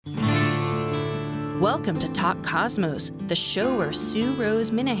Welcome to Talk Cosmos, the show where Sue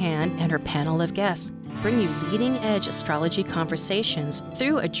Rose Minahan and her panel of guests bring you leading-edge astrology conversations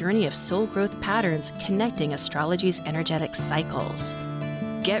through a journey of soul growth patterns connecting astrology's energetic cycles.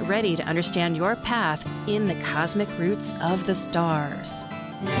 Get ready to understand your path in the cosmic roots of the stars.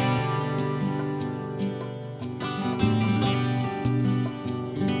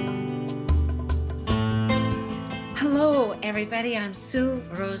 Hello, everybody. I'm Sue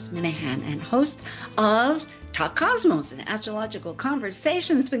Rose Minahan and host of Talk Cosmos, an astrological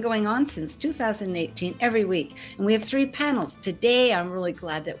conversation that's been going on since 2018 every week. And we have 3 panels. Today, I'm really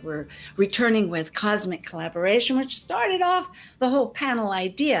glad that we're returning with Cosmic Collaboration, which started off the whole panel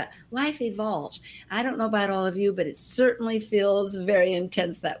idea. Life evolves. I don't know about all of you, but it certainly feels very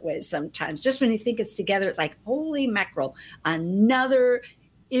intense that way sometimes. Just when you think it's together, it's like, holy mackerel, another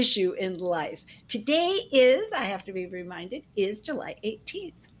issue in life. Today is, I have to be reminded, is July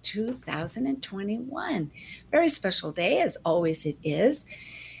 18th, 2021. Very special day, as always it is.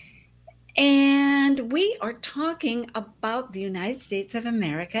 And we are talking about the United States of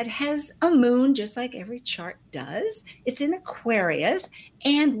America. It has a moon, just like every chart does. It's in Aquarius,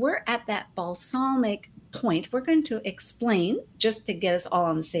 and we're at that balsamic point. We're going to explain, just to get us all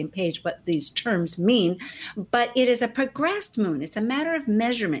on the same page, what these terms mean, but it is a progressed moon. It's a matter of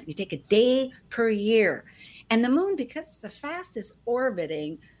measurement. You take a day per year. And the moon, because it's the fastest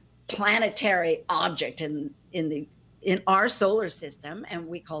orbiting planetary object in our solar system, and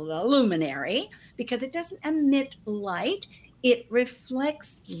we call it a luminary, because it doesn't emit light, it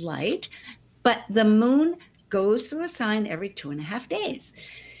reflects light, but the moon goes through a sign every 2.5 days.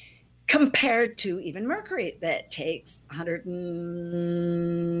 Compared to even Mercury, that takes it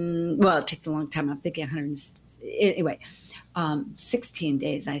takes a long time. I'm thinking 16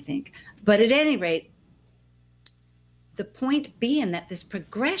 days, I think. But at any rate, the point being that this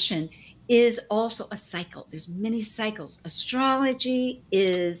progression is also a cycle. There's many cycles. Astrology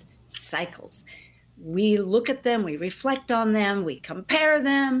is cycles. We look at them, we reflect on them, we compare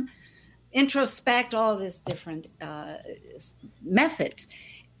them, introspect, all these different methods.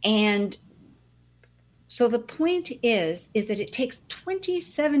 And so the point is that it takes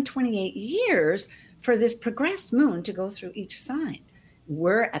 27, 28 years for this progressed moon to go through each sign.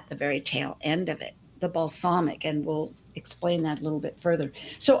 We're at the very tail end of it, the balsamic, and we'll explain that a little bit further.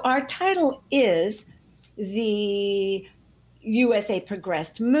 So our title is the USA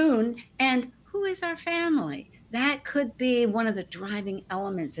Progressed Moon, and who is our family? That could be one of the driving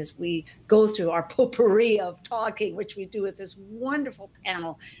elements as we go through our potpourri of talking, which we do with this wonderful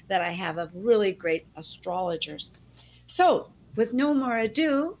panel that I have of really great astrologers. So with no more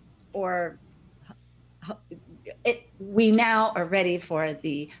ado, we now are ready for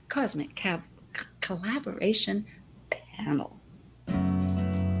the Cosmic Collaboration panel.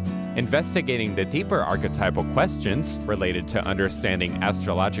 Investigating the deeper archetypal questions related to understanding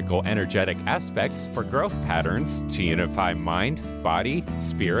astrological energetic aspects for growth patterns to unify mind, body,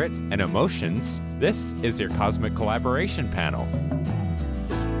 spirit, and emotions, this is your Cosmic Collaboration panel.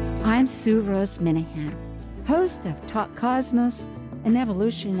 I'm Sue Rose Minahan, host of Talk Cosmos, an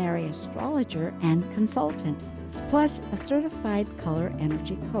evolutionary astrologer and consultant, plus a certified color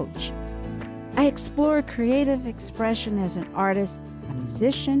energy coach. I explore creative expression as an artist, a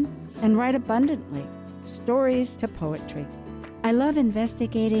musician, and write abundantly, stories to poetry. I love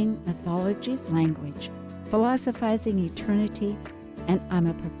investigating mythology's language, philosophizing eternity, and I'm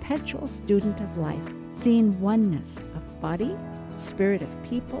a perpetual student of life, seeing oneness of body, spirit of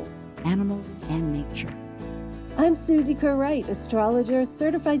people, animals, and nature. I'm Susie Kerr-Wright, astrologer,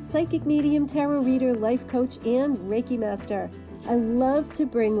 certified psychic medium, tarot reader, life coach, and Reiki master. I love to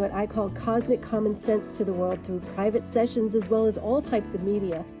bring what I call cosmic common sense to the world through private sessions as well as all types of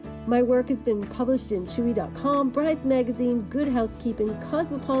media. My work has been published in Chewy.com, Brides Magazine, Good Housekeeping,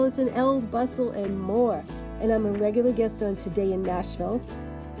 Cosmopolitan, Elle, Bustle, and more. And I'm a regular guest on Today in Nashville.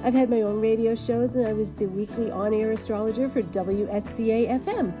 I've had my own radio shows, and I was the weekly on-air astrologer for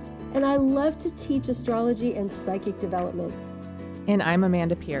WSCA-FM. And I love to teach astrology and psychic development. And I'm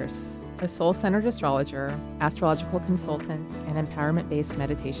Amanda Pierce, a soul-centered astrologer, astrological consultant, and empowerment-based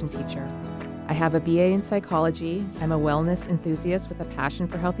meditation teacher. I have a BA in psychology, I'm a wellness enthusiast with a passion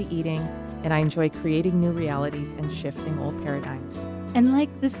for healthy eating, and I enjoy creating new realities and shifting old paradigms. And like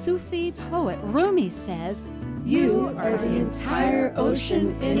the Sufi poet Rumi says, You are the entire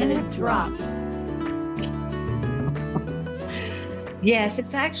ocean in a drop. Yes,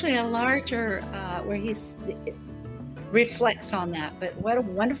 it's actually a larger, where he reflects on that. But what a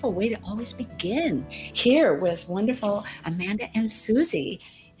wonderful way to always begin here with wonderful Amanda and Susie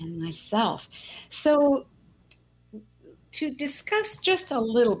and myself. So to discuss just a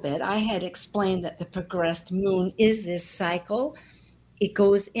little bit, I had explained that the progressed moon is this cycle. It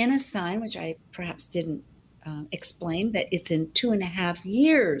goes in a sign, which I perhaps didn't explain, that it's in 2.5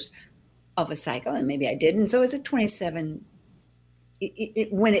 years of a cycle, and maybe I didn't. So it's a 27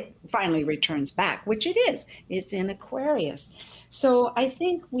 when it finally returns back, which it is. It's in Aquarius. So I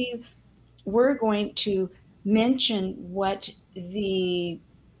think we're going to mention what the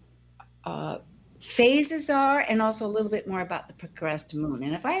phases are, and also a little bit more about the progressed moon.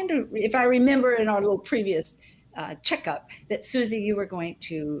 And if I remember in our little previous checkup that Susie, you were going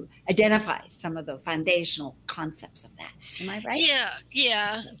to identify some of the foundational concepts of that. Am I right?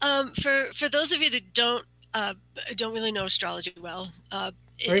 Yeah. For those of you that don't really know astrology well,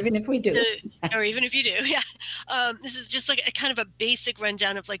 or even if we do, or even if you do, this is just like a kind of a basic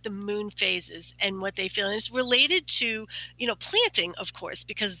rundown of like the moon phases and what they feel, and it's related to planting, of course,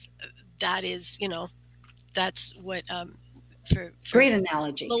 because that is that's what for great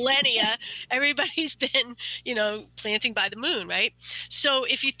analogy, millennia everybody's been planting by the moon, right? So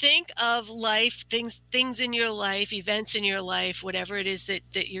if you think of life, things in your life, events in your life, whatever it is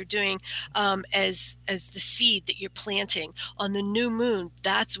that you're doing, as the seed that you're planting on the new moon,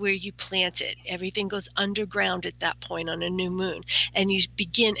 that's where you plant it. Everything goes underground at that point on a new moon, and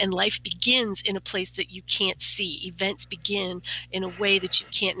life begins in a place that you can't see. Events begin in a way that you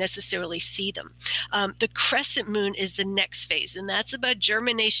can't necessarily see them. The crescent moon is the next phase, and that's about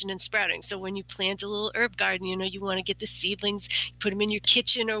germination and sprouting. So when you plant a little herb garden, you want to get the seedlings, put them in your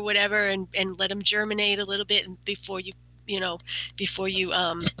kitchen or whatever, and let them germinate a little bit, and before you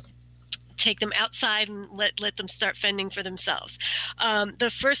take them outside and let them start fending for themselves.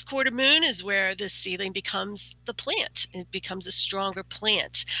 The first quarter moon is where the seedling becomes the plant. It becomes a stronger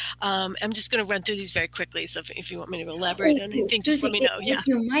plant. I'm just going to run through these very quickly. So if you want me to elaborate on anything, just let me know. Yeah.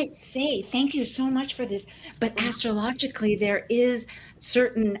 You might say, thank you so much for this, but astrologically, there is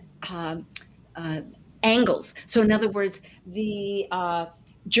certain angles. So in other words, the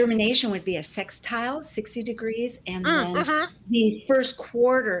germination would be a sextile, 60 degrees, and then the first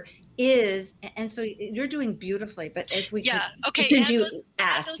quarter is, and so you're doing beautifully, but if we since you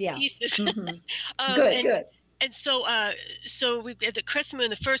asked, pieces. Good. And so we at the crescent moon,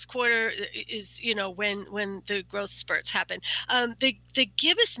 the first quarter is when the growth spurts happen. The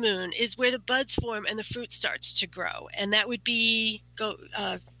gibbous moon is where the buds form and the fruit starts to grow, and that would be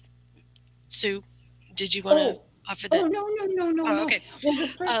Sue, did you want to offer that? Oh, no. Okay. Well, the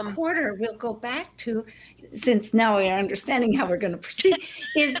first quarter we'll go back to, since now we are understanding how we're going to proceed,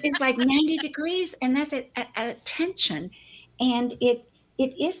 is like 90 degrees, and that's at tension. And it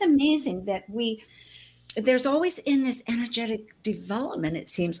is amazing that there's always in this energetic development, it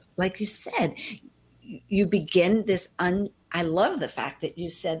seems, like you said, you begin this I love the fact that you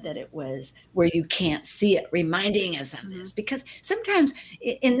said that it was where you can't see it, reminding us of this, because sometimes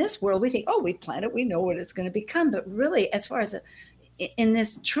in this world we think, we plant it, we know what it's going to become. But really, as far as in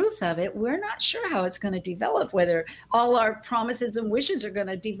this truth of it, we're not sure how it's going to develop, whether all our promises and wishes are going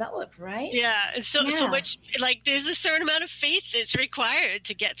to develop, right? Yeah. And so much, like there's a certain amount of faith that's required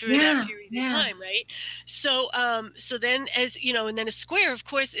to get through that period of time, right? So then and then a square, of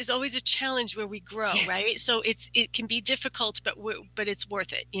course, is always a challenge where we grow, right? So it can be difficult, but it's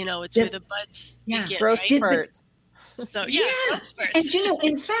worth it. It's where the buds begin, growth right? spurt. So and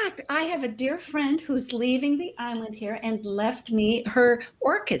in fact, I have a dear friend who's leaving the island here and left me her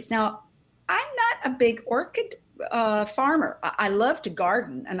orchids. Now, I'm not a big orchid farmer. I love to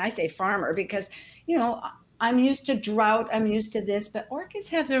garden, and I say farmer because I'm used to drought, I'm used to this, but orchids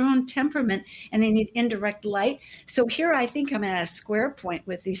have their own temperament and they need indirect light. So here I think I'm at a square point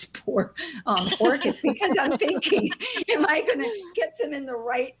with these poor orchids, because I'm thinking, am I going to get them in the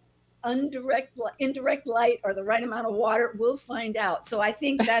right indirect light or the right amount of water? We'll find out. So I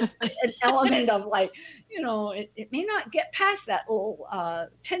think that's an element of it may not get past that little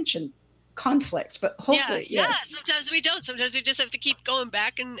tension conflict, but hopefully yes. Sometimes we don't. Sometimes we just have to keep going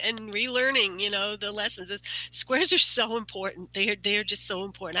back and relearning the lessons. Squares are so important. They are just so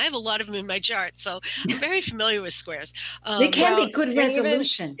important. I have a lot of them in my chart, so I'm very familiar with squares. They can be good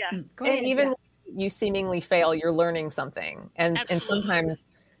resolution. Even you seemingly fail, you're learning something, and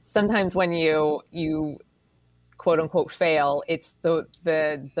sometimes when you quote unquote fail, it's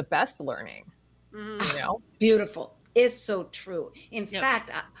the best learning. Beautiful. It's so true. In fact,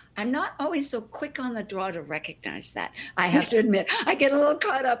 I'm not always so quick on the draw to recognize that. I have to admit, I get a little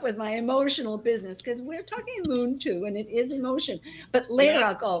caught up with my emotional business because we're talking moon too, and it is emotion. But later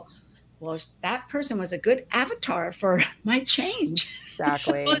I'll go, well, that person was a good avatar for my change.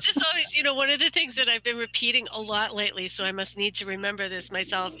 Exactly. Well, just always, one of the things that I've been repeating a lot lately, so I must need to remember this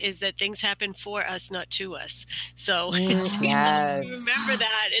myself, is that things happen for us, not to us. So Yes. remember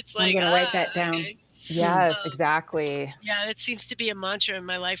that. It's like, I'm going to write that down. okay. Yes, exactly. Yeah, it seems to be a mantra in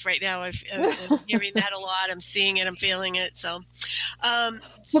my life right now. I'm hearing that a lot. I'm seeing it. I'm feeling it. So, well,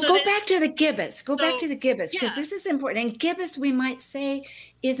 go back to the gibbous. Go back to the gibbous, because yeah. this is important. And gibbous, we might say,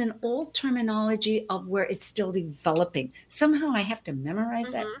 is an old terminology of where it's still developing. Somehow I have to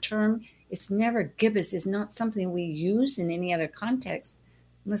memorize that term. It's never, gibbous is not something we use in any other context,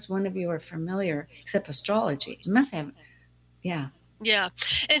 unless one of you are familiar, except astrology. It must have, yeah. Yeah.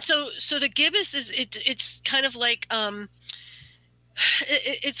 And so the gibbous is, it's kind of like,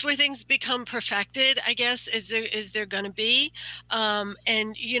 it's where things become perfected, I guess, as they're going to be.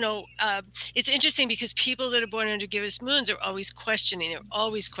 And, it's interesting because people that are born under gibbous moons are always questioning. They're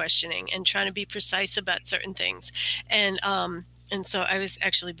always questioning and trying to be precise about certain things. And so I was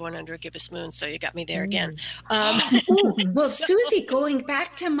actually born under a gibbous moon. So you got me there again. Well, Susie, going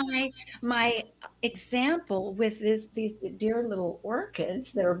back to my example with these dear little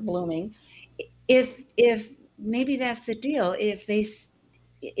orchids that are blooming, if maybe that's the deal, if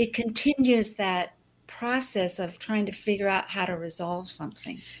it continues that process of trying to figure out how to resolve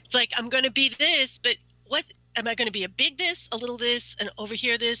something. It's like, I'm going to be this, but what am I going to be? A big this, a little this, and over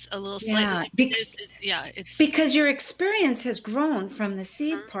here this, a little slightly different this? It's because your experience has grown from the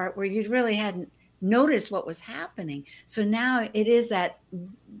seed part where you really hadn't noticed what was happening. So now it is that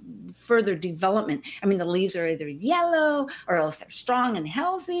further development. I mean, the leaves are either yellow or else they're strong and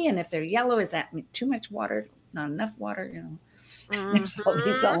healthy. And if they're yellow, is that too much water, not enough water? There's all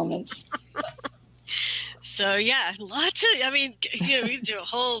these elements. So yeah, lots of. I mean, we do a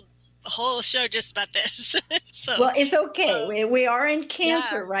whole show just about this. So, well, it's okay. We are in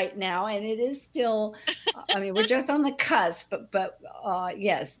Cancer right now, and it is still. I mean, we're just on the cusp, but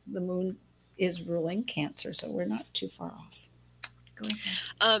yes, the moon is ruling Cancer, so we're not too far off. Go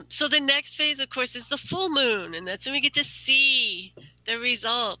ahead. So the next phase, of course, is the full moon, and that's when we get to see the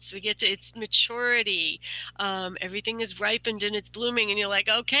results. We get to its maturity. Everything is ripened and it's blooming, and you're like,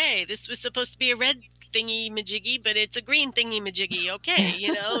 okay, this was supposed to be a red thingy majiggy, but it's a green thingy majiggy. Okay,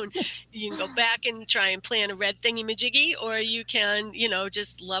 and you can go back and try and plan a red thingy majiggy, or you can,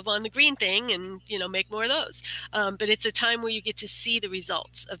 just love on the green thing and make more of those. But it's a time where you get to see the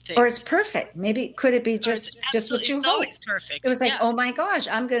results of things. Or it's perfect. Maybe could it be just what you hoped? It's always perfect. It was like, oh my gosh,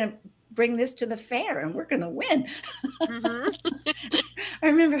 I'm going to bring this to the fair and we're going to win. I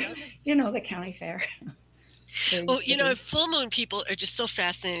remember, the county fair. Well, full moon people are just so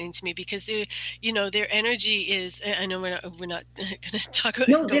fascinating to me because their energy is. I know we're not going to talk about.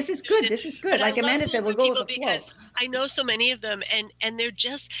 No, this is good. This is good. Like Amanda said, we'll go with the flow. Because I know so many of them, and they're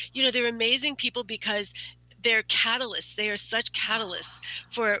just, they're amazing people because they're catalysts. They are such catalysts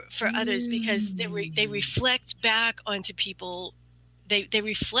for others because they reflect back onto people. They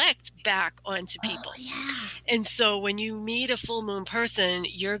reflect back onto people. Oh, yeah. And so when you meet a full moon person,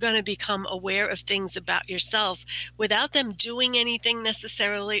 you're going to become aware of things about yourself without them doing anything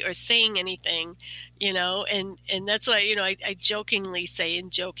necessarily or saying anything, and that's why, I jokingly say,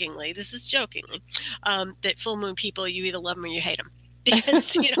 this is jokingly, that full moon people, you either love them or you hate them.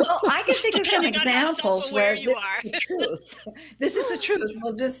 Because, well, I can think of some examples where this is the truth. This is the truth.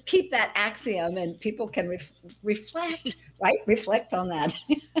 We'll just keep that axiom and people can reflect, right? Reflect on that.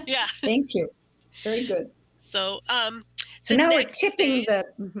 Yeah. Thank you. Very good. So, so now we're tipping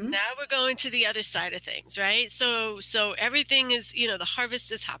Now we're going to the other side of things, right? So everything is, the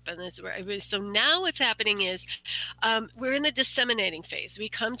harvest has happened. So now what's happening is we're in the disseminating phase. We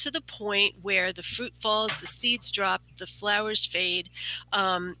come to the point where the fruit falls, the seeds drop, the flowers fade,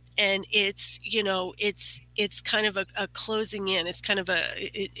 and it's kind of a closing in. It's kind of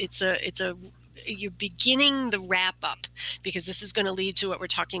you're beginning the wrap up, because this is going to lead to what we're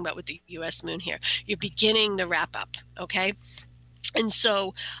talking about with the U.S. moon here. You're beginning the wrap up, okay? And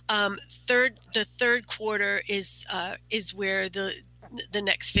so the third quarter is where the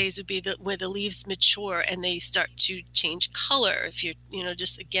next phase would be where the leaves mature and they start to change color. If you're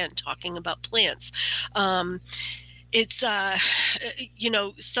just again talking about plants, it's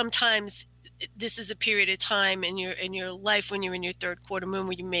sometimes this is a period of time in your life when you're in your third quarter moon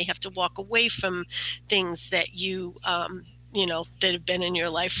where you may have to walk away from things that you that have been in your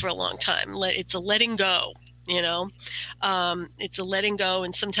life for a long time. It's a letting go. It's a letting go,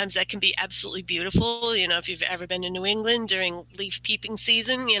 and sometimes that can be absolutely beautiful. If you've ever been to New England during leaf peeping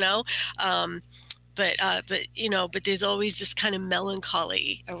season, but there's always this kind of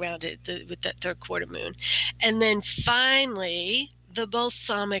melancholy around it with that third quarter moon, and then finally the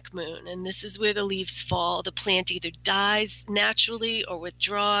balsamic moon, and this is where the leaves fall. The plant either dies naturally or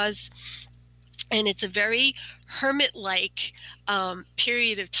withdraws. And it's a very hermit-like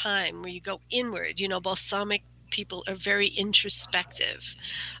period of time where you go inward. Balsamic people are very introspective.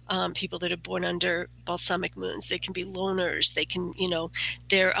 People that are born under balsamic moons, they can be loners. They can,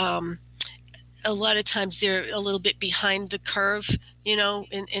 they're a lot of times they're a little bit behind the curve,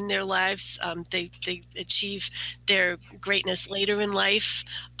 in their lives. They achieve their greatness later in life.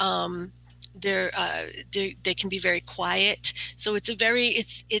 They can be very quiet. So it's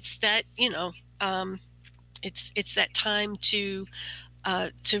that, it's that time to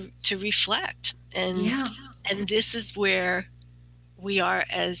reflect. And this is where we are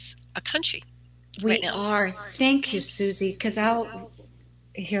as a country. We right now. are. Thank you, Susie, because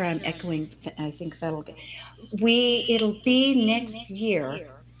here I'm echoing. I think that'll get. It'll be next year.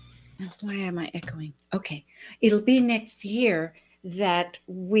 Why am I echoing? Okay. It'll be next year that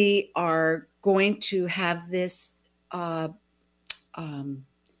we are going to have this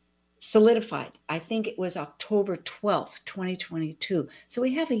solidified. I think it was October 12th, 2022. So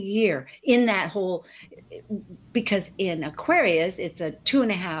we have a year in that whole, because in Aquarius, it's a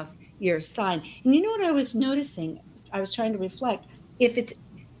 2.5 year sign. And you know what I was noticing? I was trying to reflect. If it's,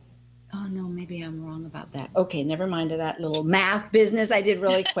 oh no, maybe I'm wrong about that. Okay, never mind that little math business I did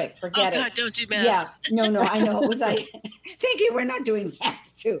really quick. Forget oh God, it. Don't do math. Yeah, no, I know. It was like, thank you, we're not doing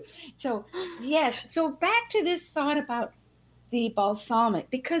math too. So yes, so back to this thought about the balsamic,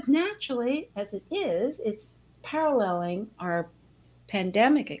 because naturally, as it is, it's paralleling our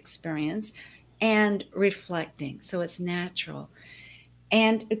pandemic experience and reflecting. So it's natural.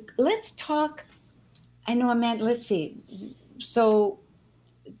 And let's talk, I know, Amanda, let's see. So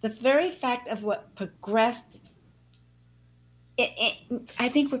the very fact of what progressed, I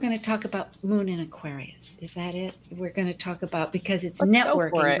think we're going to talk about Moon in Aquarius. Is that it? We're going to talk about, because it's Let's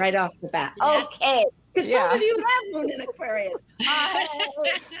networking right off the bat. Yeah. Okay. Because both of you have Moon in Aquarius.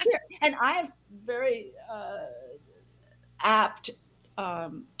 And I have very apt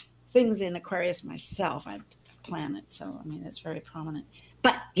things in Aquarius myself. I have planet, so I mean, it's very prominent.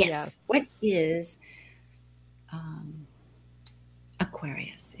 But yes. What is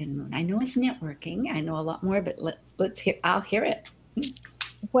Aquarius in Moon? I know it's networking. I know a lot more, but let's hear. I'll hear it.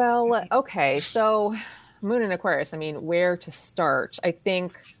 Well, okay. So Moon in Aquarius, I mean, where to start? I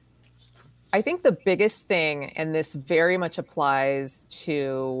think the biggest thing, and this very much applies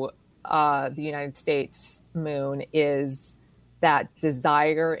to the United States Moon, is that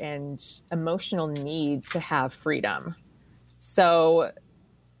desire and emotional need to have freedom. So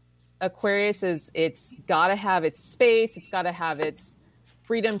Aquarius it's got to have its space. It's got to have its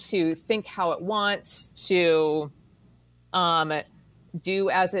freedom to think how it wants, to do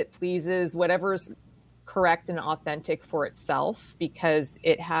as it pleases, whatever's correct and authentic for itself, because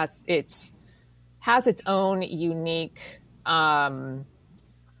it has its own unique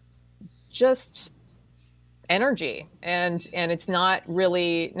just energy, and it's not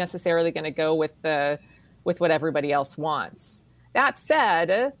really necessarily going to go with what everybody else wants. That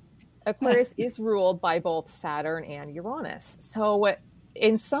said, Aquarius is ruled by both Saturn and Uranus. So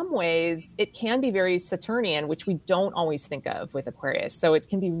in some ways, it can be very Saturnian, which we don't always think of with Aquarius. So it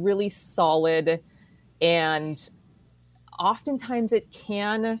can be really solid, and oftentimes it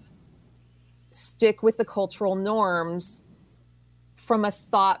can stick with the cultural norms from a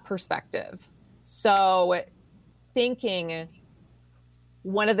thought perspective. So thinking,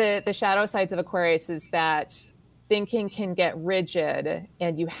 one of the shadow sides of Aquarius is that thinking can get rigid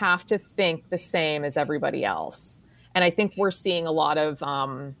and you have to think the same as everybody else. And I think we're seeing a lot of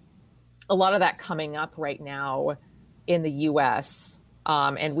that coming up right now in the US.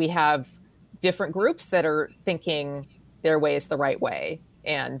 And we have different groups that are thinking their way is the right way.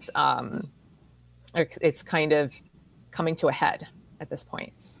 And it's kind of coming to a head at this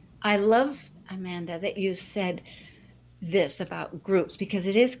point. I love, Amanda, that you said this about groups, because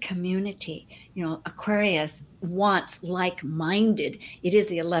it is community. Aquarius wants like-minded. It is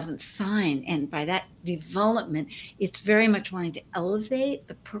the 11th sign, and by that development, it's very much wanting to elevate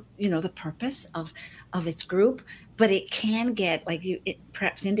the purpose of its group. But it can get, like it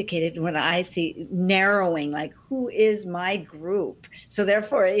perhaps indicated when I see, narrowing, like, who is my group? So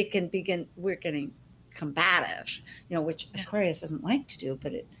therefore, it can begin. We're getting combative, which Aquarius doesn't like to do,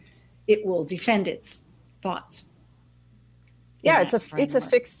 but it will defend its thoughts. Yeah, it's a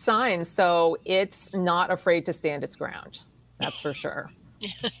fixed sign, so it's not afraid to stand its ground. That's for sure.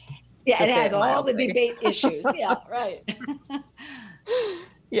 Yeah, it has all the debate issues. Yeah, right.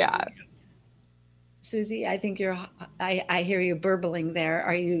 Yeah. Susie, I think I hear you burbling there.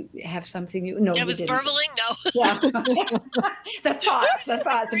 Have something no, I you was didn't. burbling? No. Yeah. the thoughts,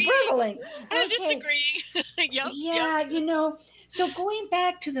 burbling. I was just agreeing. Yep. Yeah, so going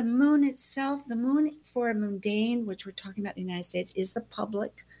back to the moon itself, the moon for a mundane, which we're talking about in the United States, is the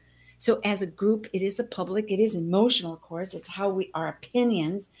public. So as a group, it is the public. It is emotional, of course. It's our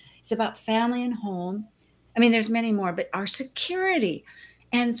opinions. It's about family and home. I mean, there's many more, but our security.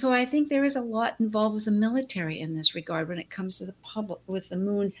 And so I think there is a lot involved with the military in this regard when it comes to the public, with the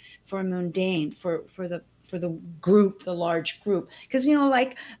moon for a mundane, for the group, the large group. Because,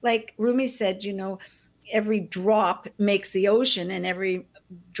 like Rumi said, every drop makes the ocean, and every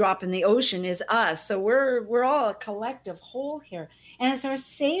drop in the ocean is us. So we're all a collective whole here. And it's our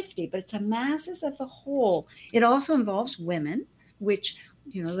safety, but it's a masses of the whole. It also involves women, which,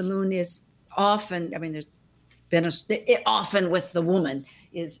 the moon is often, I mean, there's been often with the woman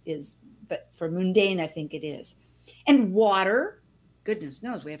is, but for mundane, I think it is. And water, goodness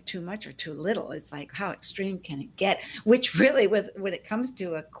knows we have too much or too little. It's like, how extreme can it get? Which really, when it comes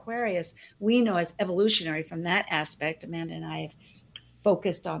to Aquarius, we know as evolutionary from that aspect. Amanda and I have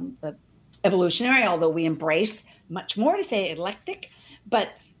focused on the evolutionary, although we embrace much more to say eclectic. But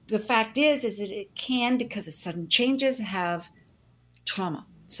the fact is that it can, because of sudden changes, have trauma.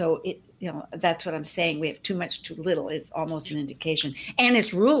 So that's what I'm saying. We have too much, too little. It's almost an indication. And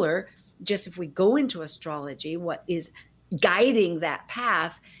its ruler, just if we go into astrology, what is guiding that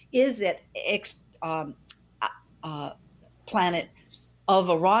path is that planet of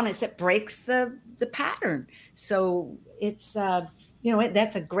Uranus that breaks the pattern. So it's,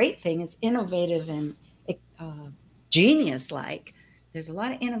 that's a great thing. It's innovative and genius-like. There's a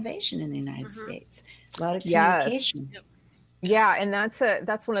lot of innovation in the United States, a lot of communication. Yes. Yeah, and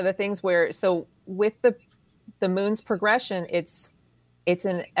that's one of the things where, so with the moon's progression, it's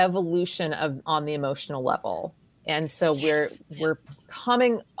an evolution on the emotional level. And so we're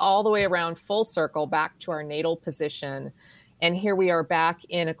coming all the way around full circle back to our natal position. And here we are back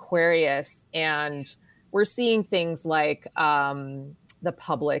in Aquarius, and we're seeing things like the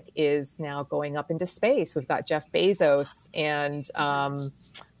public is now going up into space. We've got Jeff Bezos and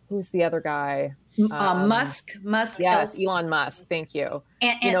who's the other guy? Musk. Yes, Elon Musk. Thank you.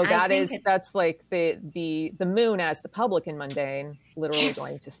 And that's like the moon as the public and mundane, literally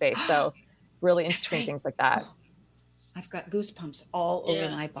going to space. So really interesting things like that. I've got goosebumps all over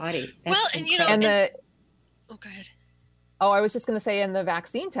my body. That's go ahead. Oh, I was just going to say, in the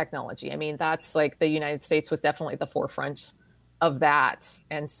vaccine technology, I mean, that's like the United States was definitely at the forefront of that.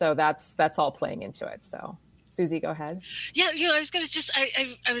 And so that's all playing into it. So Susie, go ahead. Yeah, I was going to just,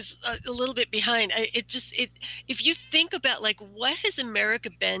 I was a little bit behind. If you think about like, what has America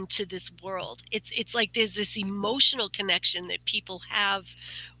been to this world? It's like there's this emotional connection that people have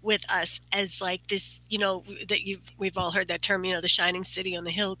with us as like this, we've all heard that term, the shining city on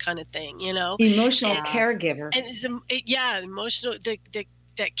the hill kind of thing, Emotional caregiver. And emotional,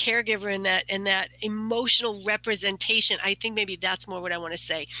 that caregiver and that emotional representation. I think maybe that's more what I want to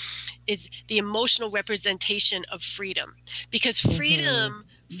say is the emotional representation of freedom, because freedom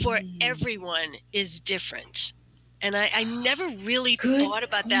for everyone is different. And I never really thought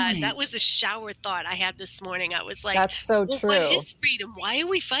about that. That was a shower thought I had this morning. I was like, that's so true. What is freedom? Why are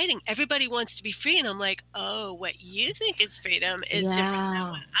we fighting? Everybody wants to be free. And I'm like, oh, what you think is freedom is different than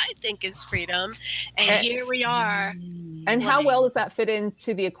what I think is freedom. And here we are. And how well does that fit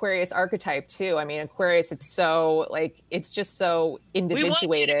into the Aquarius archetype too? I mean, Aquarius, it's so it's just so individuated.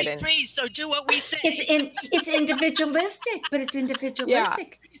 We want you to be free, so do what we say. It's individualistic, but it's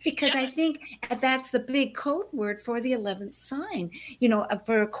individualistic. Yeah. Because I think that's the big code word for the 11th sign,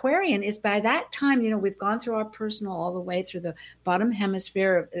 for Aquarian is by that time, we've gone through our personal all the way through the bottom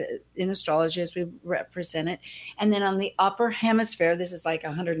hemisphere in astrology as we represent it. And then on the upper hemisphere, this is like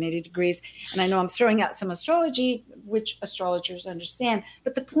 180 degrees. And I know I'm throwing out some astrology, which astrologers understand.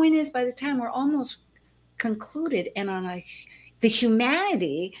 But the point is, by the time we're almost concluded and the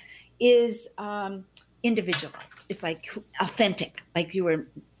humanity is individualized. It's like authentic, like you were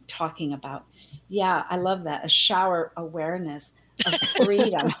talking about. Yeah, I love that. A shower awareness of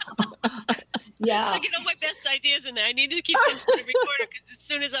freedom. Yeah. It's like, my best ideas in there. I need to keep some sort of recorder because as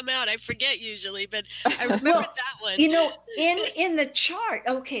soon as I'm out, I forget usually, but I remember that one. In the chart,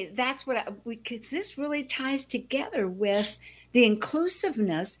 okay, that's what because this really ties together with the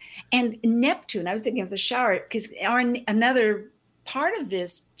inclusiveness and Neptune. I was thinking of the shower because another part of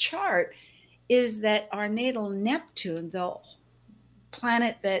this chart is that our natal Neptune, the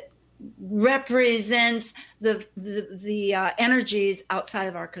planet that represents the energies outside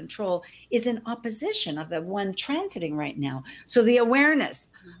of our control is in opposition of the one transiting right now. So the awareness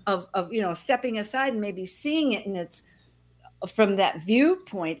of stepping aside and maybe seeing it, and it's from that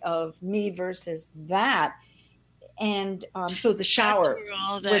viewpoint of me versus that. And so the shower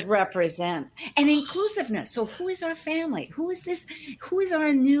would represent and inclusiveness. So who is our family? Who is this? Who is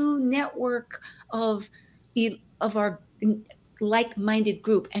our new network of our like-minded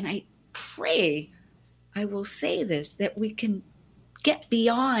group? And I pray, I will say this, that we can get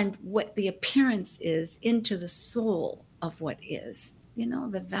beyond what the appearance is into the soul of what is,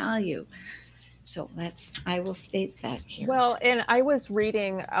 the value. So I will state that here. Well, and I was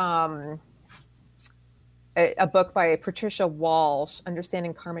reading a book by Patricia Walsh,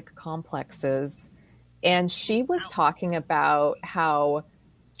 Understanding Karmic Complexes. And she was talking about how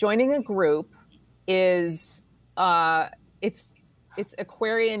joining a group is, it's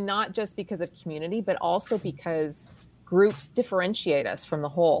Aquarian, not just because of community, but also because groups differentiate us from the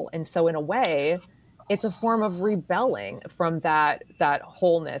whole. And so in a way, it's a form of rebelling from that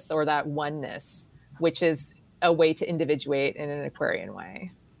wholeness or that oneness, which is a way to individuate in an Aquarian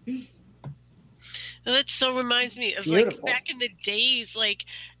way. Well, that so reminds me of like back in the days, like,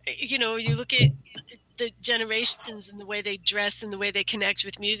 you look at the generations and the way they dress and the way they connect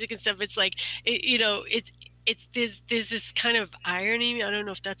with music and stuff. It's like, there's this kind of irony. I don't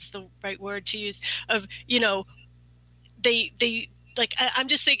know if that's the right word to use of, they like, I'm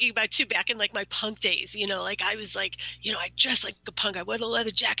just thinking about too, back in like my punk days, like I was like, I dressed like a punk. I wore the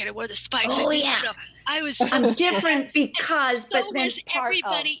leather jacket. I wore the spikes. I was so different because, but then was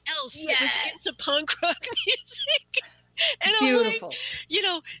everybody else that was into punk rock music. And beautiful.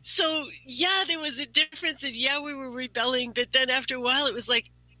 I'm like, so yeah, there was a difference, and yeah, we were rebelling, but then after a while, it was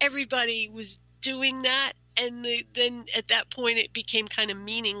like everybody was doing that. And then at that point, it became kind of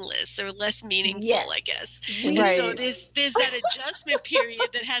meaningless or less meaningful, I guess. Right. So there's that adjustment period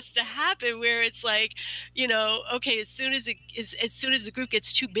that has to happen where it's like, okay, as soon as the group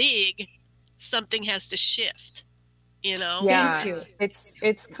gets too big, something has to shift. Yeah. Thank you.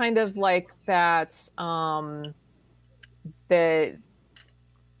 It's kind of like that.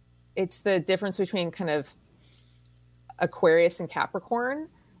 It's the difference between kind of Aquarius and Capricorn,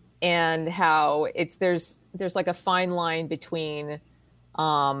 and how there's like a fine line between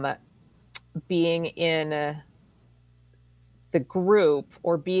being in the group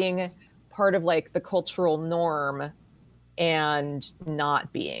or being part of like the cultural norm and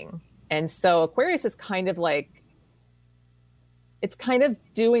not being. And so Aquarius is kind of like, it's kind of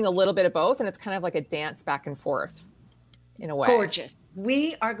doing a little bit of both, and it's kind of like a dance back and forth in a way. Gorgeous.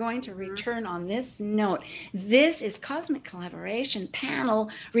 We are going to return on this note. This is Cosmic Collaboration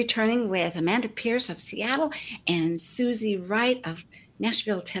Panel, returning with Amanda Pierce of Seattle and Susie Wright of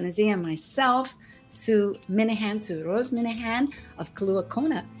Nashville, Tennessee, and myself, Sue Rose Minahan of Kailua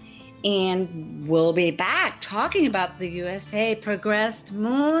Kona. And we'll be back talking about the USA progressed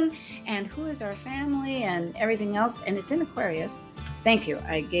moon and who is our family and everything else. And it's in Aquarius. Thank you.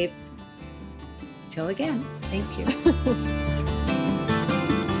 Till again. Thank you.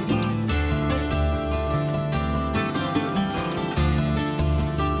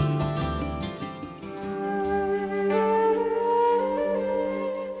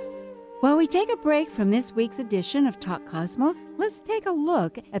 While we take a break from this week's edition of Talk Cosmos, let's take a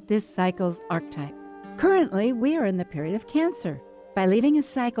look at this cycle's archetype. Currently, we are in the period of Cancer. By leaving a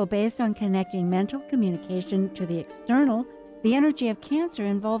cycle based on connecting mental communication to the external, the energy of Cancer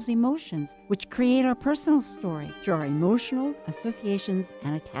involves emotions, which create our personal story through our emotional associations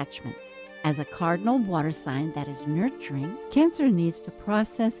and attachments. As a cardinal water sign that is nurturing, Cancer needs to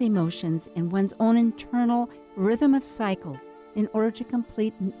process emotions in one's own internal rhythm of cycles in order to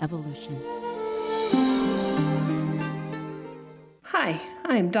complete an evolution. Hi,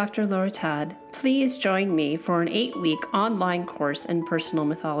 I'm Dr. Laura Todd. Please join me for an 8-week online course in personal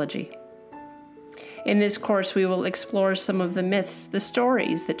mythology. In this course, we will explore some of the myths, the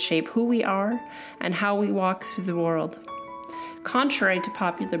stories that shape who we are and how we walk through the world. Contrary to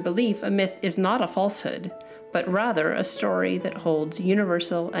popular belief, a myth is not a falsehood, but rather a story that holds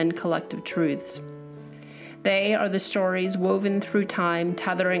universal and collective truths. They are the stories woven through time,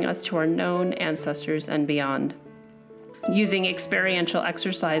 tethering us to our known ancestors and beyond. Using experiential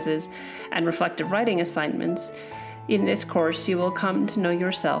exercises and reflective writing assignments, in this course you will come to know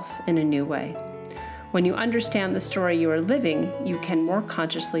yourself in a new way. When you understand the story you are living, you can more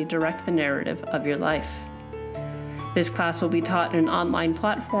consciously direct the narrative of your life. This class will be taught in an online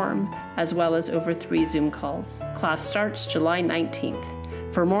platform, as well as over 3 Zoom calls. Class starts July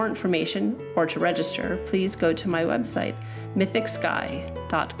 19th. For more information or to register, please go to my website,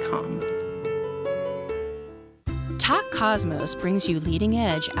 mythicsky.com. Talk Cosmos brings you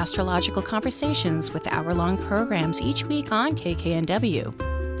leading-edge astrological conversations with hour-long programs each week on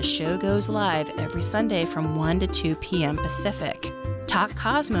KKNW. The show goes live every Sunday from 1 to 2 p.m. Pacific. Talk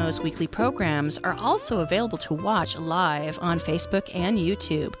Cosmos weekly programs are also available to watch live on Facebook and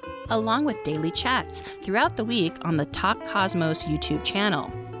YouTube, along with daily chats throughout the week on the Talk Cosmos YouTube channel.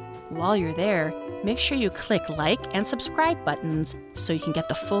 While you're there, make sure you click like and subscribe buttons so you can get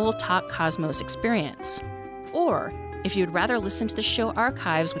the full Talk Cosmos experience. Or, if you'd rather listen to the show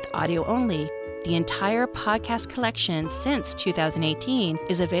archives with audio only, the entire podcast collection since 2018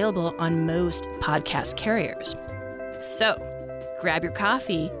 is available on most podcast carriers. So, grab your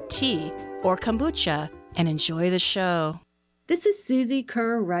coffee, tea, or kombucha and enjoy the show. This is Susie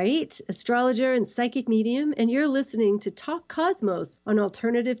Kerr-Wright, astrologer and psychic medium, and you're listening to Talk Cosmos on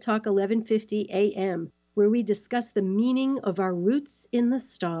Alternative Talk 1150 AM, where we discuss the meaning of our roots in the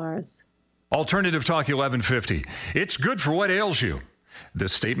stars. Alternative Talk 1150. It's good for what ails you.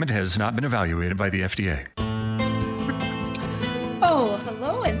 This statement has not been evaluated by the FDA. Oh,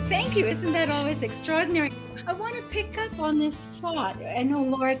 hello, and thank you. Isn't that always extraordinary? I want to pick up on this thought. I know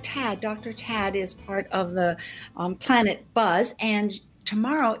Laura Tad, Dr. Tad, is part of the Planet Buzz, and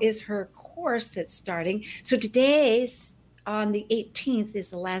tomorrow is her course that's starting. So today, on the 18th, is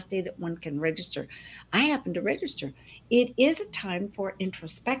the last day that one can register. I happen to register. It is a time for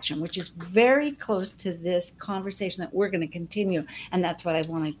introspection, which is very close to this conversation that we're going to continue. And that's what I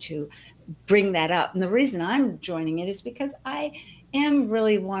wanted to bring that up. And the reason I'm joining it is because I am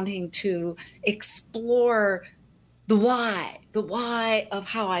really wanting to explore the why of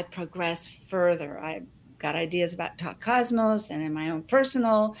how I progress further. I've got ideas about Talk Cosmos and in my own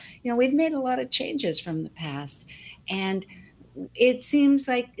personal, we've made a lot of changes from the past. And it seems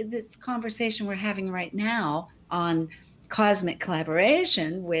like this conversation we're having right now on cosmic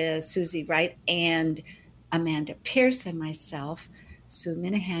collaboration with Susie Wright and Amanda Pierce and myself, Sue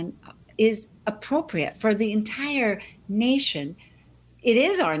Minahan, is appropriate for the entire nation. It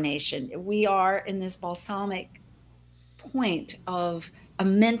is our nation. We are in this balsamic point of a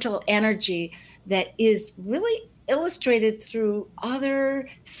mental energy that is really illustrated through other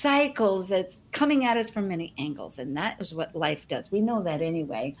cycles that's coming at us from many angles. And that is what life does. We know that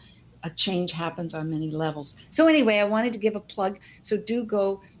anyway. A change happens on many levels. So anyway, I wanted to give a plug. So do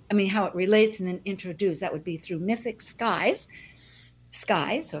go, how it relates and then introduce. That would be through Mythic Skies.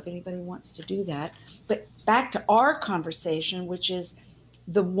 So if anybody wants to do that. But back to our conversation, which is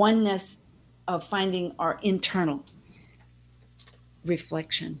the oneness of finding our internal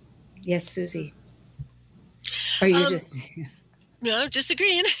reflection. Yes, Susie. Are you just... No,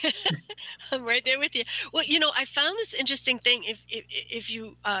 disagreeing. I'm right there with you. Well, I found this interesting thing. If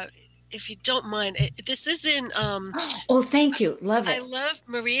you don't mind, this is in. Oh, thank you. Love it. I love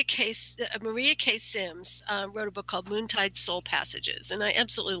Maria K. Sims wrote a book called Moontide Soul Passages, and I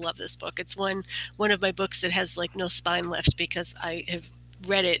absolutely love this book. It's one of my books that has like no spine left because I have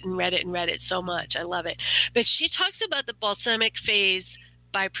read it so much. I love it. But she talks about the balsamic phase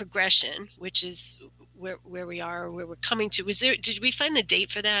by progression, which is where we are, where we're coming to. Did we find the date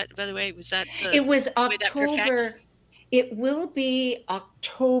for that, by the way? Was that it was October. It will be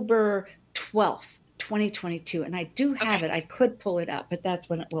October 12th, 2022. And I do have it. I could pull it up, but that's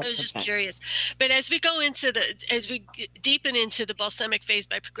when it will. I was just curious. But as we deepen into the balsamic phase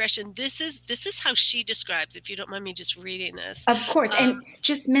by progression, this is how she describes, if you don't mind me just reading this. Of course. And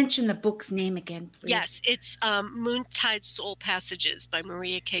just mention the book's name again, please. Yes, it's Moontide Soul Passages by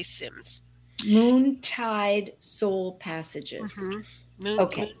Maria K. Sims. Moontide Soul Passages. Mm-hmm.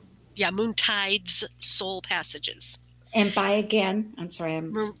 Okay. Moontide's Soul Passages. And by again, I'm sorry.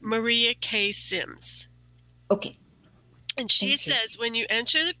 Maria K. Sims. Okay. And she says, when you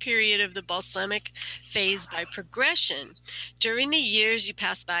enter the period of the balsamic phase by progression, during the years you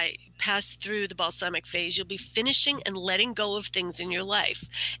pass through the balsamic phase, you'll be finishing and letting go of things in your life,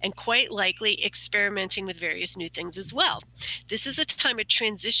 and quite likely experimenting with various new things as well. This is a time of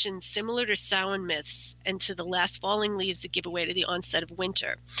transition similar to Samhain myths and to the last falling leaves that give away to the onset of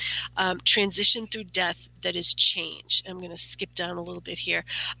winter. Transition through death that is change. I'm going to skip down a little bit here.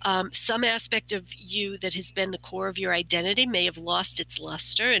 Some aspect of you that has been the core of your identity may have lost its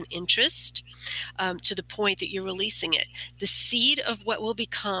luster and interest to the point that you're releasing it. The seed of what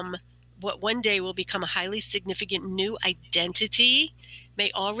one day will become a highly significant new identity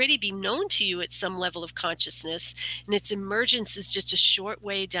may already be known to you at some level of consciousness, and its emergence is just a short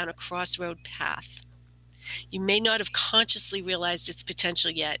way down a crossroad path. You may not have consciously realized its potential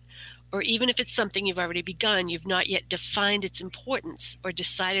yet, or even if it's something you've already begun, you've not yet defined its importance or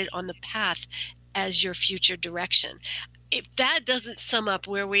decided on the path as your future direction. if that doesn't sum up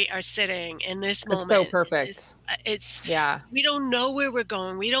where we are sitting in this moment, It's so perfect. It's Yeah. we don't know where we're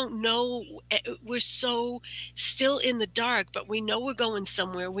going. We don't know. We're so still in the dark, but we know we're going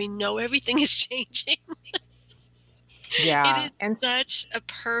somewhere. We know everything is changing. Yeah. It is such a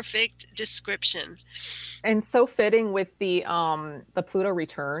perfect description. And so fitting with the Pluto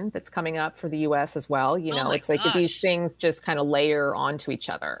return that's coming up for the US as well. You know, it's like these things just kind of layer onto each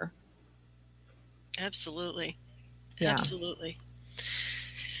other. Absolutely. Yeah. Absolutely.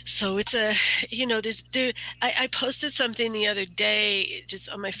 So it's I posted something the other day just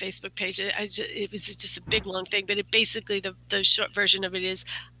on my Facebook page. It was just a big long thing, but it basically the short version of it is,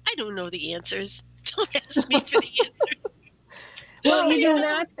 I don't know the answers. Don't ask me for the answers. Well,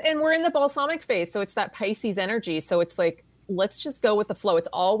 and we're in the balsamic phase, so it's that Pisces energy. So it's like, let's just go with the flow. It's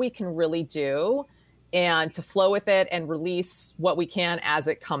all we can really do, and to flow with it and release what we can as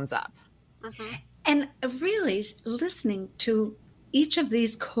it comes up. Mm-hmm. And really listening to each of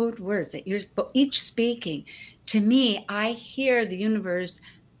these code words that you're each speaking, to me, I hear the universe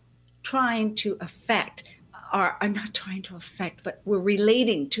trying to affect, or not trying to affect, but we're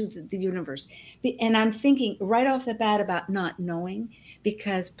relating to the universe. And I'm thinking right off the bat about not knowing,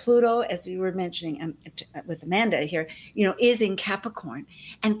 because Pluto, as you were mentioning with Amanda here, is in Capricorn,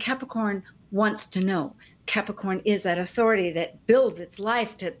 and Capricorn wants to know. Capricorn is that authority that builds its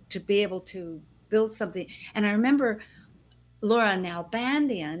life to be able to build something. And I remember Laura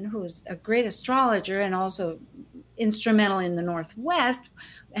Nalbandian, who's a great astrologer and also instrumental in the Northwest,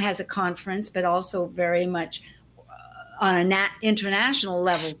 has a conference, but also very much on an international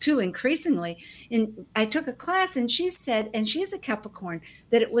level too, increasingly. And I took a class, and she said, and she's a Capricorn,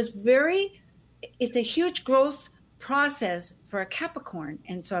 that it's a huge growth process for a Capricorn.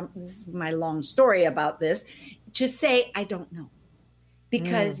 And so this is my long story about this, to say, I don't know.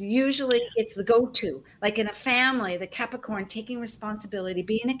 Because usually it's the go-to, like in a family, the Capricorn taking responsibility,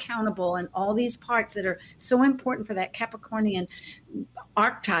 being accountable, and all these parts that are so important for that Capricornian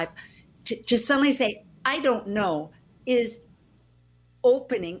archetype, to suddenly say, I don't know, is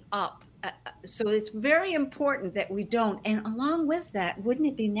opening up. So it's very important that we don't. And along with that, wouldn't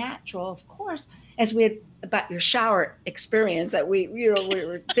it be natural, of course, as we had about your shower experience, that we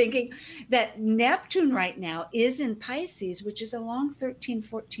were thinking that Neptune right now is in Pisces, which is a long 13,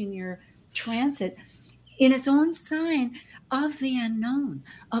 14-year transit in its own sign of the unknown,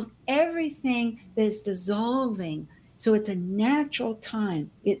 of everything that is dissolving. So it's a natural time.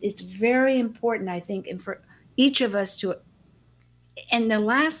 It's very important, I think, and for each of us to. And the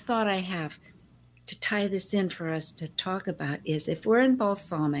last thought I have to tie this in for us to talk about is, if we're in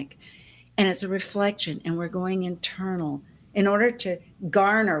balsamic and it's a reflection and we're going internal in order to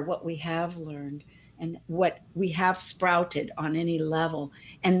garner what we have learned and what we have sprouted on any level,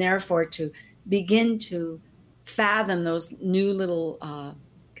 and therefore to begin to fathom those new little,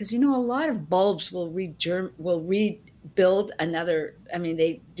 because a lot of bulbs will rebuild another,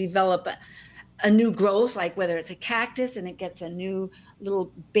 they develop a new growth, like whether it's a cactus and it gets a new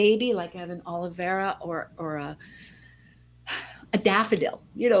little baby, like I have an aloe vera or a daffodil,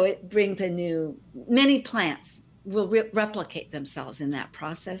 it brings many plants will replicate themselves in that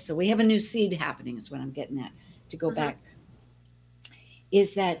process. So we have a new seed happening, is what I'm getting at, to go back,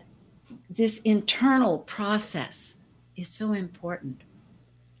 is that this internal process is so important.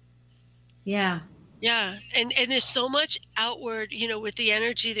 Yeah. Yeah, and there's so much outward, with the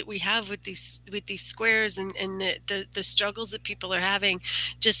energy that we have with these squares and the struggles that people are having,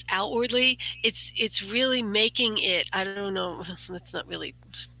 just outwardly, it's really making it. I don't know. That's not really,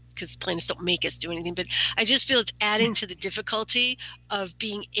 because planets don't make us do anything, but I just feel it's adding to the difficulty of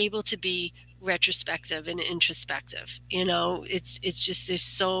being able to be retrospective and introspective. It's just this.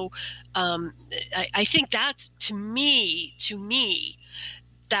 So I think that's to me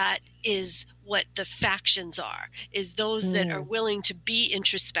that is what the factions are, is those that are willing to be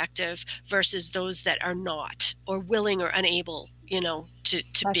introspective versus those that are not, or willing or unable, to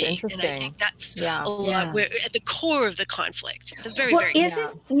that's be. Interesting. And I think that's a lot. We're at the core of the conflict. The very,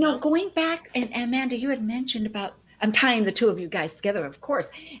 going back, and Amanda, you had mentioned about, I'm tying the two of you guys together, of course,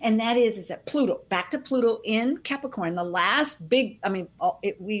 and that is that Pluto, back to Pluto in Capricorn, the last big,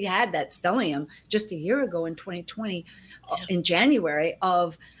 we had that stellium just a year ago in 2020, in January,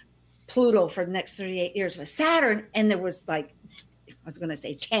 of Pluto for the next 38 years with Saturn, and there was I was going to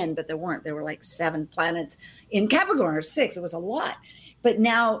say 10, but there weren't. There were like 7 planets in Capricorn, or 6. It was a lot, but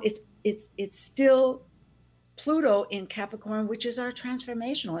now it's still Pluto in Capricorn, which is our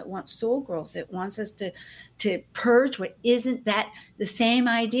transformational. It wants soul growth. It wants us to purge what isn't that the same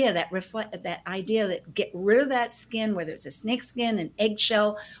idea, that idea that get rid of that skin, whether it's a snake skin, an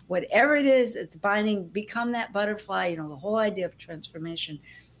eggshell, whatever it is, it's binding, become that butterfly, the whole idea of transformation.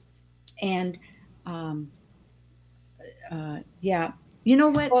 And yeah, you know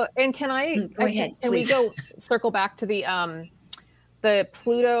what? Well, and can I go ahead? Can we go circle back to the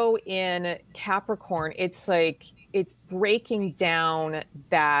Pluto in Capricorn? It's like it's breaking down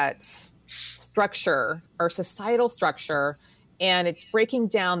that structure or societal structure, and it's breaking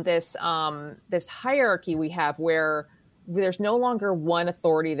down this this hierarchy we have where there's no longer one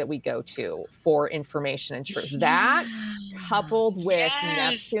authority that we go to for information and truth. That coupled with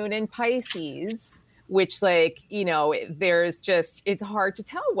Neptune and Pisces, which there's just, it's hard to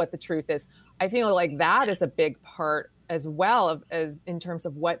tell what the truth is. I feel like that is a big part as well as in terms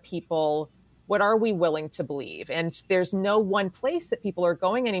of what are we willing to believe? And there's no one place that people are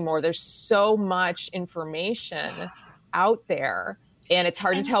going anymore. There's so much information out there, and it's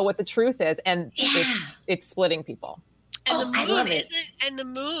hard to tell what the truth is. And it's splitting people. And the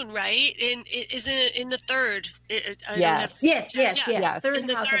moon, right? Isn't it in the third? Yes.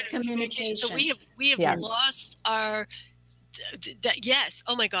 Third house of communication. So we have lost our. Yes.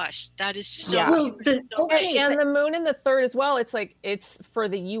 Oh my gosh, that is so. Yeah. And the moon in the third as well. It's like, it's for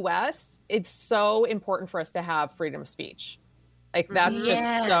the U.S. It's so important for us to have freedom of speech. Like that's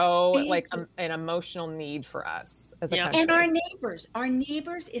just so an emotional need for us as a country. And our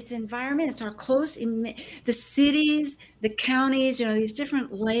neighbors, its environment, it's our the cities, the counties, these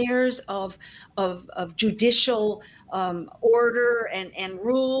different layers of judicial order and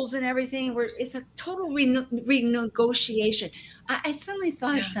rules and everything. Where it's a total renegotiation. I suddenly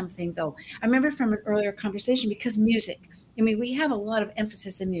thought of something though. I remember from an earlier conversation, because music. I mean, we have a lot of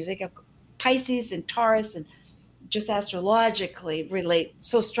emphasis in music. Pisces and Taurus and just astrologically relate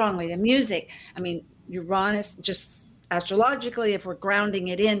so strongly to music. I mean, Uranus, just astrologically, if we're grounding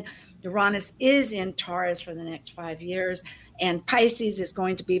it in, Uranus is in Taurus for the next 5 years, and Pisces is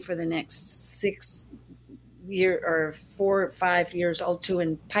going to be for the next 6 years or 4 or 5 years old too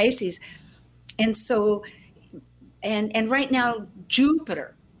in Pisces. And so, and right now,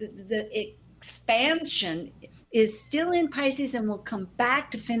 Jupiter, the expansion is still in Pisces and will come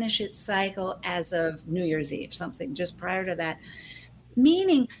back to finish its cycle as of New Year's Eve, something just prior to that.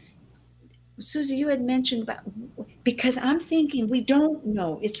 Meaning, Susie, you had mentioned about, because I'm thinking we don't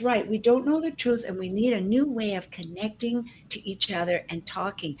know. It's right. We don't know the truth, and we need a new way of connecting to each other and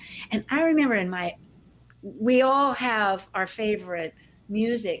talking. And I remember we all have our favorite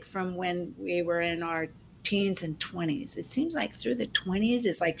music from when we were in our teens and 20s. It seems like through the 20s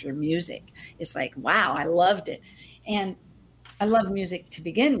is like your music. It's like, wow, I loved it. And I love music to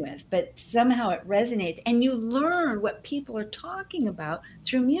begin with, but somehow it resonates, and you learn what people are talking about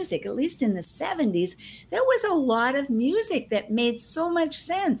through music. At least in the 70s, there was a lot of music that made so much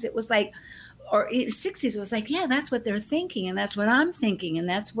sense. It was like, or 60s, it was like, yeah, that's what they're thinking, and that's what I'm thinking, and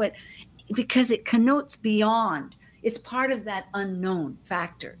that's what, because it connotes beyond. It's part of that unknown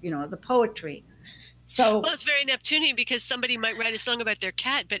factor, the poetry. So, well, it's very Neptunian, because somebody might write a song about their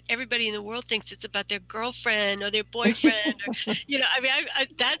cat, but everybody in the world thinks it's about their girlfriend or their boyfriend. Or, I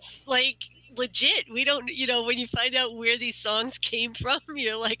that's like legit. We don't, when you find out where these songs came from,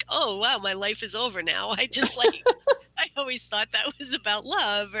 you're like, oh, wow, my life is over now. I just I always thought that was about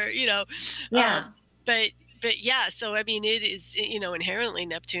love or, Yeah. But yeah, so I mean, it is, inherently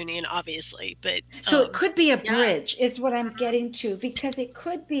Neptunian, obviously, but. So it could be a bridge is what I'm getting to, because it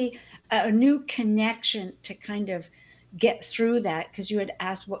could be a new connection to kind of get through that, because you had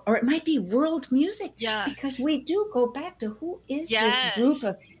asked or it might be world music, because we do go back to who is this group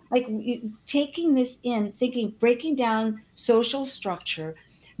of, like, taking this in, thinking, breaking down social structure,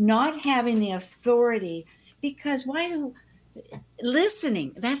 not having the authority, because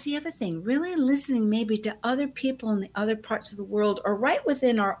listening, that's the other thing, really listening maybe to other people in the other parts of the world, or right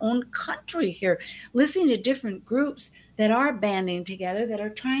within our own country here, listening to different groups that are banding together, that are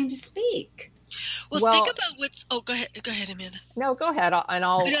trying to speak. Well, think about what's. Oh, go ahead, Amanda. No, go ahead,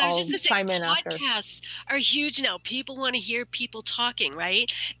 I'll chime in after. Podcasts are huge now. People want to hear people talking, right?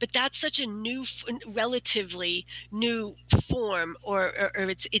 But that's such a new, relatively new form, or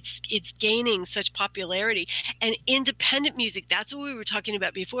it's gaining such popularity. And independent music, that's what we were talking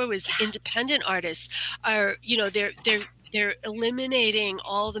about before. Was independent artists are, they're eliminating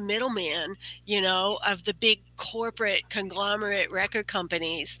all the middleman, of the big corporate conglomerate record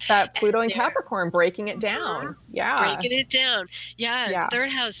companies. That Pluto and Capricorn breaking it down. Yeah. Breaking it down. Yeah. Third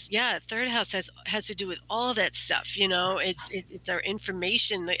house. Yeah. Third house has to do with all that stuff. You know, it's our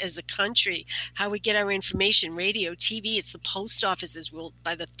information as a country, how we get our information, radio, TV. It's the post office is ruled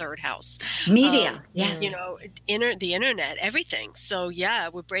by the third house. Media. Yes. You know, the internet, everything. So yeah,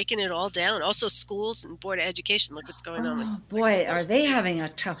 we're breaking it all down. Also schools and Board of Education. Look what's going on. Oh boy, are they having a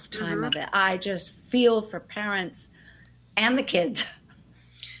tough time of it. I just feel for parents and the kids.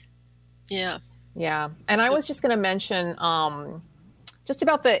 Yeah. Yeah. And I was just going to mention just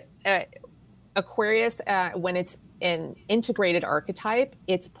about the Aquarius, when it's an integrated archetype,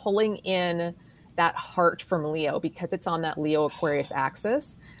 it's pulling in that heart from Leo because it's on that Leo Aquarius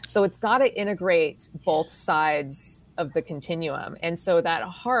axis. So it's got to integrate both sides of the continuum. And so that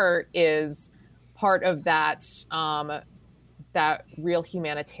heart is part of that, that real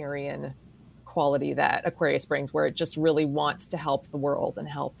humanitarian quality that Aquarius brings, where it just really wants to help the world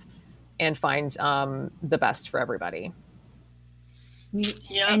and find the best for everybody.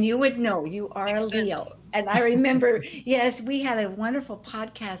 And you would know, you are a Leo. And I remember, yes, we had a wonderful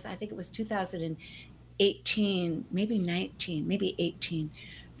podcast. I think it was 2018, maybe 19, maybe 18,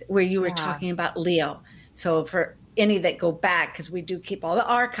 where you were talking about Leo. So for any that go back, because we do keep all the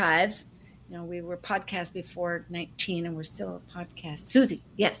archives, you know, we were podcast before 19 and we're still a podcast. Susie,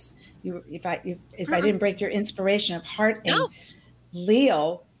 yes. If I didn't break your inspiration of heart and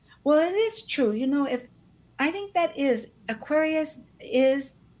Leo, well, it is true. You know, I think that is Aquarius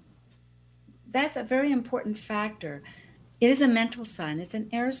that's a very important factor. It is a mental sign. It's an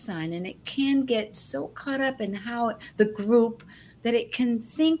air sign, and it can get so caught up in how the group that it can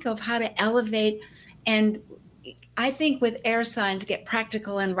think of how to elevate. And I think with air signs get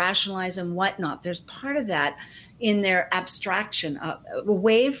practical and rationalize and whatnot. There's part of that in their abstraction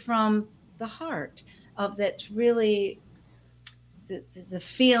away from the heart of that's really the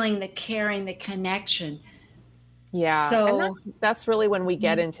feeling, the caring, the connection. Yeah. So and that's really when we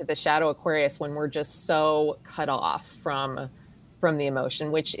get into the shadow Aquarius, when we're just so cut off from the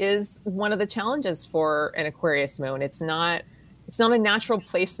emotion, which is one of the challenges for an Aquarius moon. It's not a natural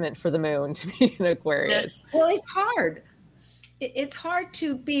placement for the moon to be an Aquarius. Well, it's hard. It's hard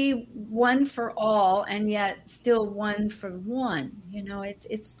to be one for all and yet still one for one. You know,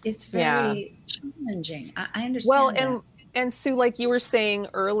 it's very challenging. I understand. Well, and Sue, like you were saying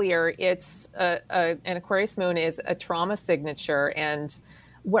earlier, it's an Aquarius moon is a trauma signature. And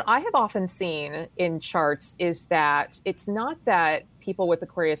what I have often seen in charts is that it's not that people with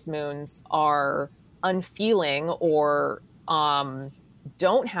Aquarius moons are unfeeling or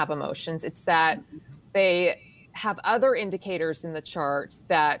don't have emotions. It's that they have other indicators in the chart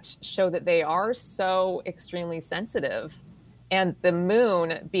that show that they are so extremely sensitive. And the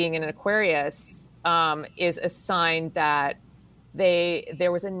moon being in an Aquarius is a sign that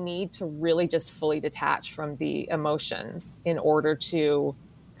there was a need to really just fully detach from the emotions in order to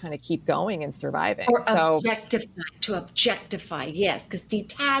kind of keep going and surviving. Or objectify, yes, because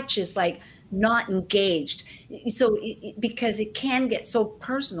detach is like not engaged. So because it can get so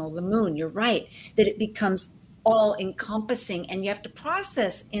personal, the moon, you're right, that it becomes all encompassing and you have to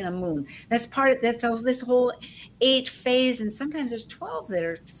process in a moon. That's this whole 8 phase, and sometimes there's 12 that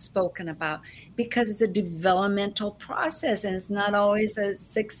are spoken about because it's a developmental process and it's not always a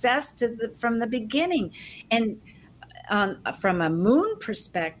success from the beginning. And from a moon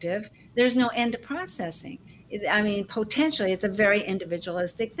perspective, there's no end to processing. I mean, potentially it's a very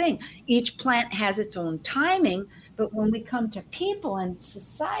individualistic thing. Each plant has its own timing, but when we come to people and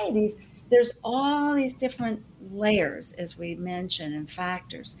societies, there's all these different layers, as we mentioned, and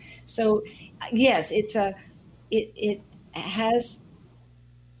factors. So yes, it's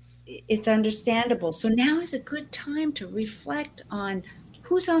understandable. So now is a good time to reflect on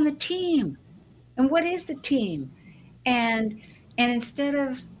who's on the team and what is the team, and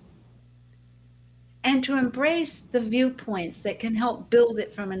to embrace the viewpoints that can help build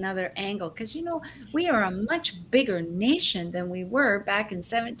it from another angle. Because, you know, we are a much bigger nation than we were back in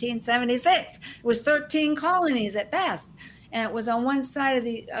 1776. It was 13 colonies at best. And it was on one side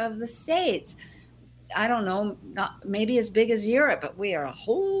of the states. I don't know, not maybe as big as Europe, but we are a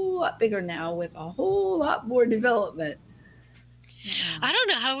whole lot bigger now with a whole lot more development. I don't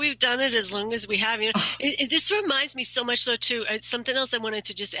know how we've done it as long as we have. You know, this reminds me so much, though, too. Something else I wanted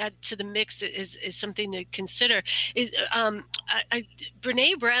to just add to the mix is something to consider.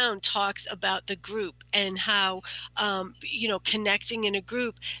 Brene Brown talks about the group and how, connecting in a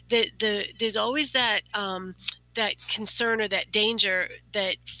group. There's always that concern or that danger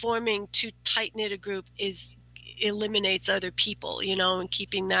that forming too tight knit a group eliminates other people, and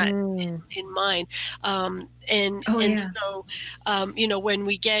keeping that in mind. So, when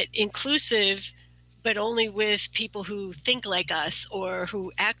we get inclusive, but only with people who think like us or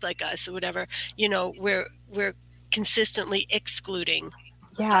who act like us or whatever, we're consistently excluding.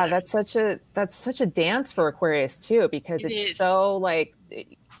 Yeah, that's such a dance for Aquarius too, because it's so like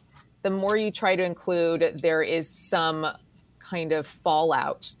the more you try to include, there is some kind of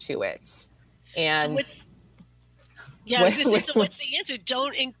fallout to it. And what's the answer?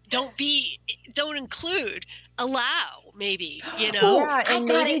 Don't include, allow, maybe, Yeah,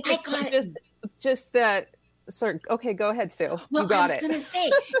 and I got it. Just that. Sorry. Okay, go ahead, Sue. Well, you got I was going to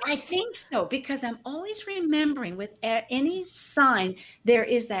say, I think so, because I'm always remembering with any sign, there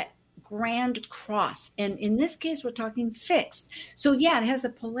is that grand cross. And in this case, we're talking fixed. So yeah, it has a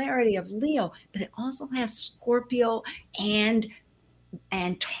polarity of Leo, but it also has Scorpio and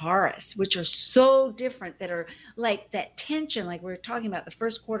Taurus, which are so different, that are like that tension, like we were talking about the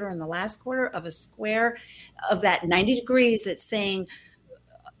first quarter and the last quarter of a square of that 90 degrees that's saying,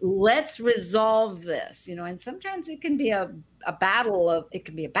 let's resolve this, and sometimes it can be a battle,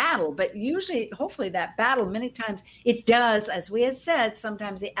 but usually, hopefully that battle, many times it does, as we had said,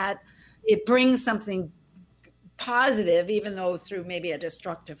 sometimes it brings something positive, even though through maybe a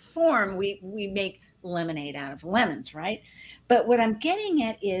destructive form, we make lemonade out of lemons, right? But what I'm getting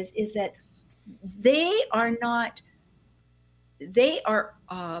at is that they are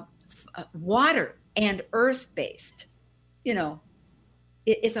water and earth based,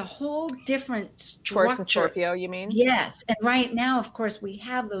 It's a whole different structure. Taurus and Scorpio, you mean? Yes. And right now, of course, we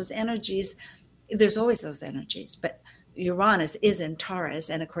have those energies. There's always those energies, but Uranus is in Taurus.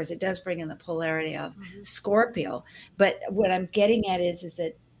 And of course, it does bring in the polarity of Scorpio. But what I'm getting at is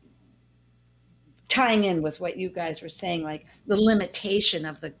that tying in with what you guys were saying, like the limitation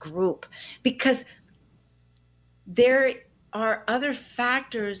of the group, because there are other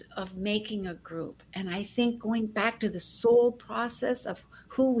factors of making a group. And I think going back to the soul process of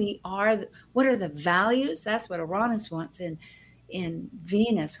who we are, what are the values? That's what Uranus wants in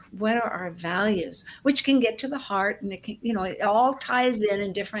Venus. What are our values? Which can get to the heart, and it can, it all ties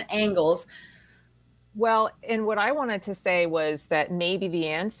in different angles. Well, and what I wanted to say was that maybe the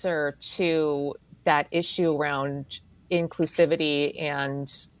answer to that issue around inclusivity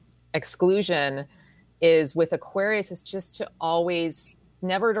and exclusion is with Aquarius is just to always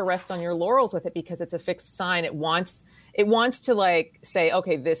never to rest on your laurels with it, because it's a fixed sign. It wants to like say,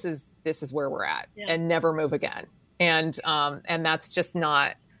 okay, this is where we're at, and never move again. And that's just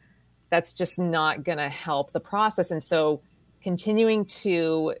not going to help the process. And so continuing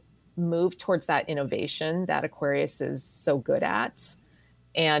to move towards that innovation that Aquarius is so good at,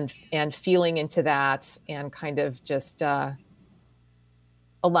 and feeling into that, and kind of just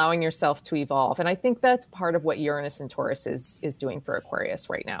allowing yourself to evolve. And I think that's part of what Uranus and Taurus is doing for Aquarius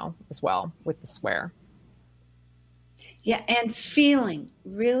right now as well, with the square. Yeah, and feeling,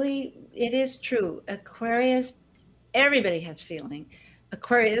 really, it is true. Aquarius, everybody has feeling.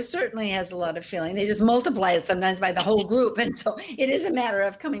 Aquarius certainly has a lot of feeling. They just multiply it sometimes by the whole group. And so it is a matter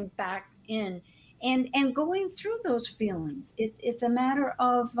of coming back in and going through those feelings. It's a matter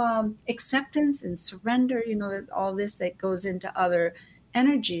of acceptance and surrender, all this that goes into other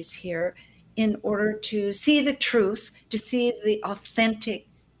energies here, in order to see the truth, to see the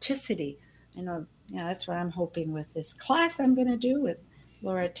authenticity. That's what I'm hoping with this class I'm going to do with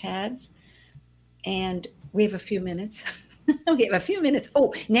Laura Tads. And we have a few minutes.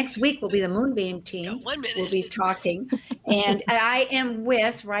 Oh, next week will be the Moonbeam team. 1 minute. We'll be talking. And I am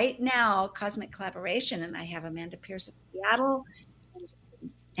with, right now, Cosmic Collaboration. And I have Amanda Pierce of Seattle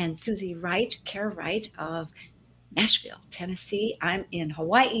and Susie Wright, Kara Wright of Nashville, Tennessee. I'm in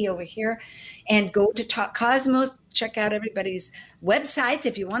Hawaii over here. And go to Talk Cosmos. Check out everybody's websites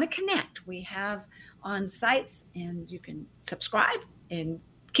if you want to connect. We have on sites, and you can subscribe and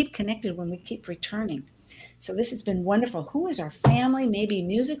keep connected when we keep returning. So this has been wonderful. Who is our family? Maybe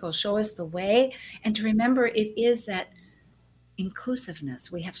music will show us the way. And to remember, it is that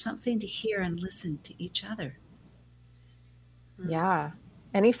inclusiveness. We have something to hear and listen to each other. Yeah.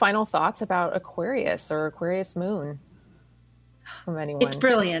 Any final thoughts about Aquarius or Aquarius moon from anyone? It's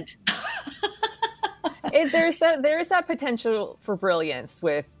brilliant. There's that potential for brilliance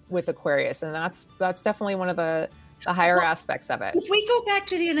with Aquarius, and that's definitely one of the higher aspects of it. If we go back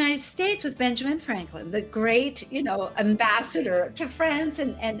to the United States with Benjamin Franklin, the great, ambassador to France,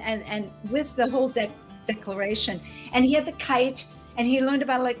 and with the whole declaration, and he had the kite, and he learned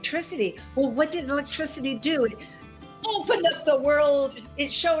about electricity. Well, what did electricity do? It opened up the world.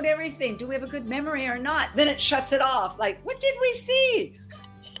 It showed everything. Do we have a good memory or not? Then it shuts it off. Like, what did we see?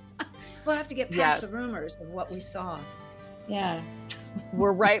 We'll have to get past the rumors of what we saw. Yeah.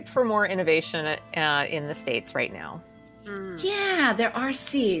 We're ripe for more innovation in the States right now. Yeah, there are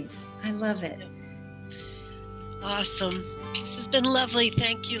seeds. I love it. Awesome. This has been lovely.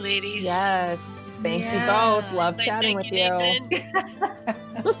 Thank you, ladies. Yes. Thank you both. Love chatting with you.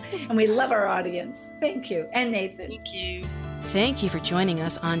 And we love our audience. Thank you. And Nathan. Thank you. Thank you for joining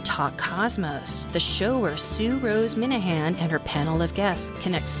us on Talk Cosmos, the show where Sue Rose Minahan and her panel of guests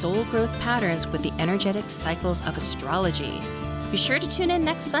connect soul growth patterns with the energetic cycles of astrology. Be sure to tune in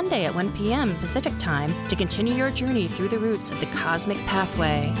next Sunday at 1 p.m. Pacific Time to continue your journey through the roots of the cosmic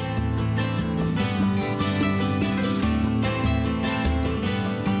pathway.